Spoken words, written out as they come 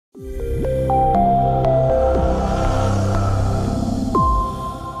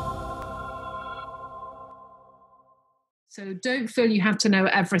So don't feel you have to know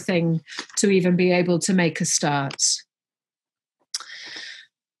everything to even be able to make a start.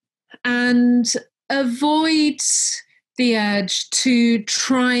 And avoid the urge to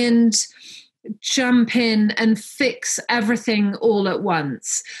try and jump in and fix everything all at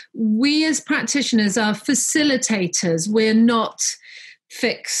once. We as practitioners are facilitators. We're not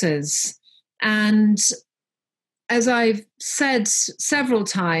fixers. And as I've said several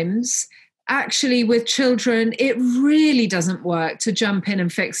times, actually with children, it really doesn't work to jump in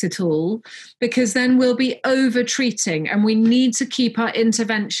and fix it all, because then we'll be over-treating, and we need to keep our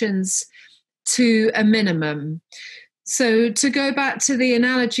interventions to a minimum. So to go back to the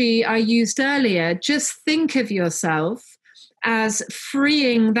analogy I used earlier, just think of yourself as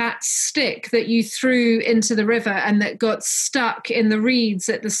freeing that stick that you threw into the river and that got stuck in the reeds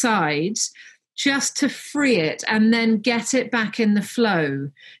at the side, just to free it and then get it back in the flow.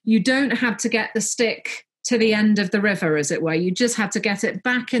 You don't have to get the stick to the end of the river, as it were. You just have to get it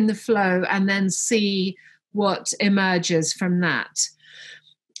back in the flow and then see what emerges from that.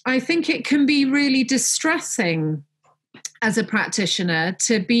 I think it can be really distressing as a practitioner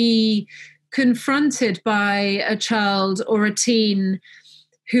to be confronted by a child or a teen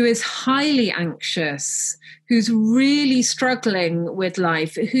who is highly anxious, who's really struggling with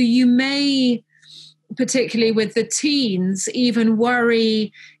life, who you may, particularly with the teens, even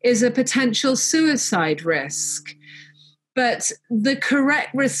worry is a potential suicide risk. But the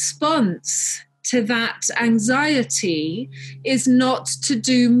correct response to that anxiety is not to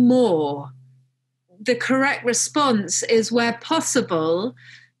do more. The correct response is, where possible,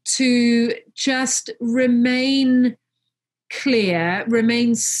 to just remain clear,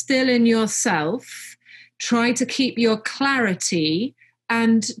 remain still in yourself, try to keep your clarity,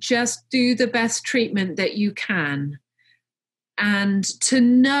 and just do the best treatment that you can. And to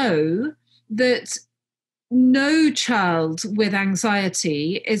know that no child with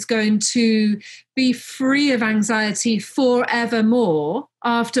anxiety is going to be free of anxiety forevermore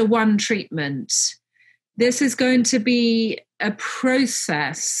after one treatment. This is going to be a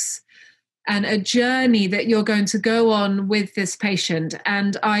process and a journey that you're going to go on with this patient.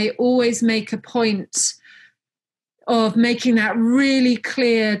 And I always make a point of making that really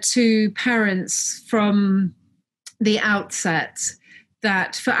clear to parents from the outset,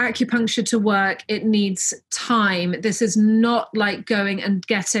 that for acupuncture to work, it needs time. This is not like going and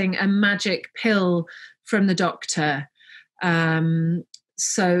getting a magic pill from the doctor.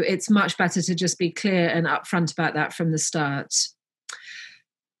 So it's much better to just be clear and upfront about that from the start.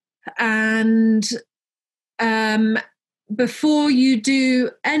 And before you do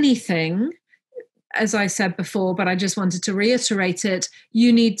anything, as I said before, but I just wanted to reiterate it,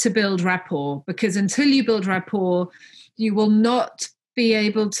 you need to build rapport, because until you build rapport, you will not be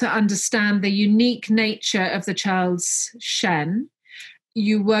able to understand the unique nature of the child's Shen.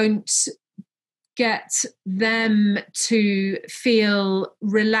 You won't get them to feel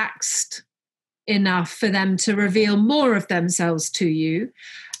relaxed enough for them to reveal more of themselves to you.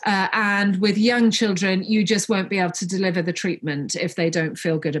 And with young children, you just won't be able to deliver the treatment if they don't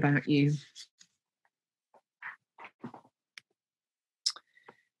feel good about you.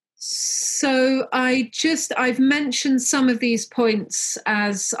 So I've mentioned some of these points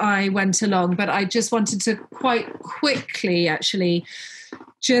as I went along, but I just wanted to quite quickly actually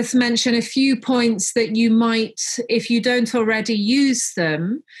just mention a few points that you might, if you don't already use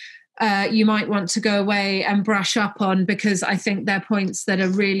them, you might want to go away and brush up on, because I think they're points that are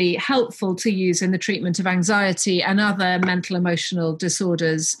really helpful to use in the treatment of anxiety and other mental emotional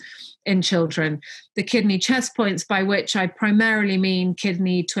disorders in children. The kidney chest points, by which I primarily mean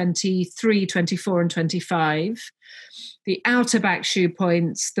kidney 23, 24, and 25. The outer back shu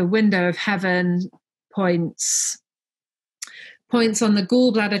points, the window of heaven points, points on the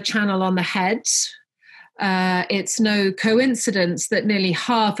gallbladder channel on the head. It's no coincidence that nearly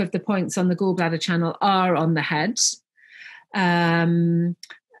half of the points on the gallbladder channel are on the head. And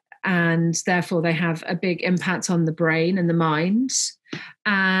therefore they have a big impact on the brain and the mind.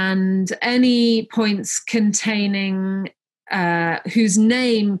 And any points containing, whose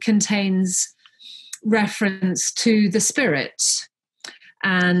name contains reference to the spirit.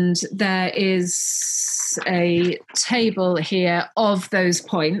 And there is a table here of those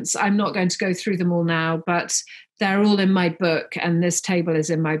points. I'm not going to go through them all now, but they're all in my book, and this table is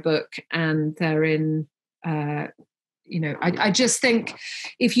in my book, and they're in, I just think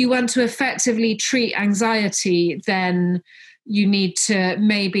if you want to effectively treat anxiety, then you need to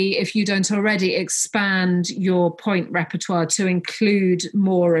maybe, if you don't already, expand your point repertoire to include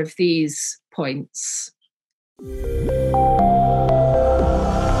more of these points.